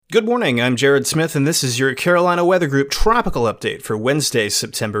Good morning, I'm Jared Smith, and this is your Carolina Weather Group Tropical Update for Wednesday,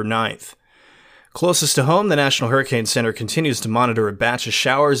 September 9th. Closest to home, the National Hurricane Center continues to monitor a batch of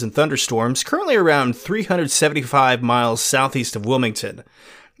showers and thunderstorms currently around 375 miles southeast of Wilmington,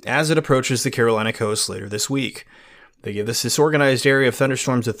 as it approaches the Carolina coast later this week. They give this disorganized area of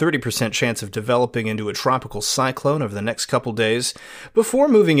thunderstorms a 30% chance of developing into a tropical cyclone over the next couple days, before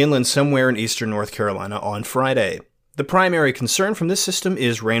moving inland somewhere in eastern North Carolina on Friday. The primary concern from this system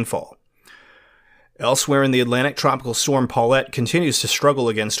is rainfall. Elsewhere in the Atlantic, Tropical Storm Paulette continues to struggle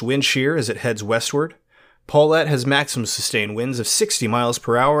against wind shear as it heads westward. Paulette has maximum sustained winds of 60 miles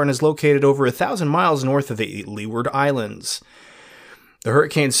per hour and is located over 1,000 miles north of the Leeward Islands. The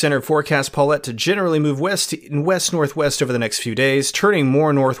Hurricane Center forecasts Paulette to generally move west and west-northwest over the next few days, turning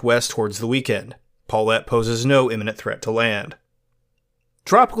more northwest towards the weekend. Paulette poses no imminent threat to land.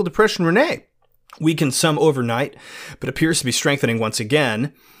 Tropical Depression Rene weakened some overnight, but appears to be strengthening once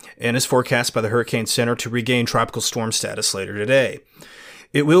again, and is forecast by the Hurricane Center to regain tropical storm status later today.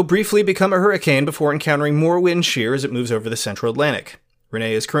 It will briefly become a hurricane before encountering more wind shear as it moves over the central Atlantic.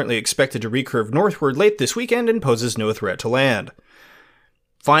 Rene is currently expected to recurve northward late this weekend and poses no threat to land.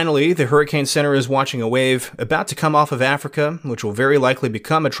 Finally, the Hurricane Center is watching a wave about to come off of Africa, which will very likely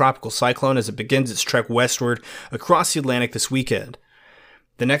become a tropical cyclone as it begins its trek westward across the Atlantic this weekend.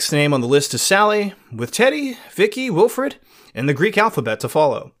 The next name on the list is Sally, with Teddy, Vicky, Wilfred, and the Greek alphabet to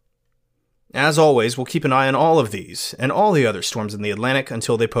follow. As always, we'll keep an eye on all of these and all the other storms in the Atlantic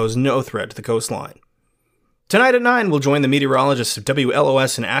until they pose no threat to the coastline. Tonight at 9, we'll join the meteorologists of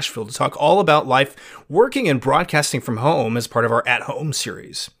WLOS in Asheville to talk all about life working and broadcasting from home as part of our At Home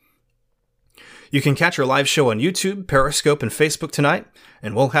series. You can catch our live show on YouTube, Periscope, and Facebook tonight,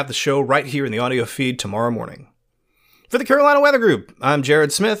 and we'll have the show right here in the audio feed tomorrow morning. For the Carolina Weather Group, I'm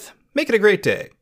Jared Smith. Make it a great day.